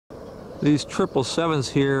These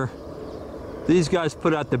 777s here, these guys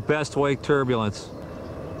put out the best wake turbulence.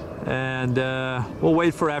 And we'll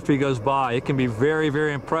wait for after he goes by. It can be very,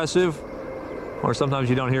 very impressive, or sometimes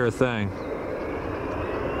you don't hear a thing.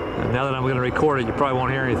 And now that I'm going to record it, you probably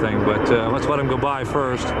won't hear anything, but let's let him go by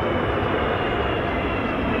first.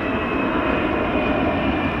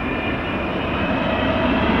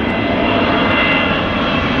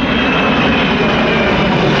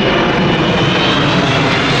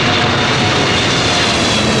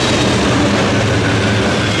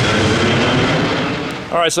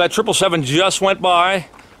 All right, so that 777 just went by,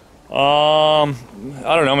 I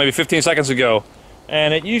don't know, maybe 15 seconds ago.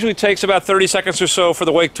 And it usually takes about 30 seconds or so for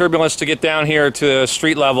the wake turbulence to get down here to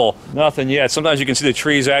street level. Nothing yet. Sometimes you can see the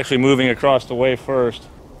trees actually moving across the way first.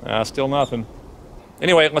 Still nothing.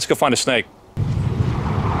 Anyway, let's go find a snake.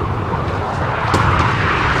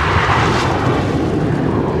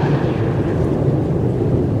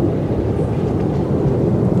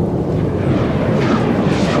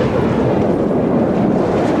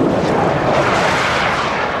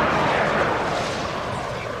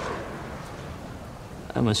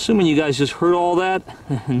 I'm assuming you guys just heard all that.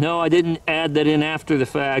 No, I didn't add that in after the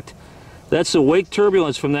fact. That's the wake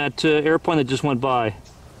turbulence from that airplane that just went by.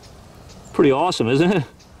 Pretty awesome, isn't it?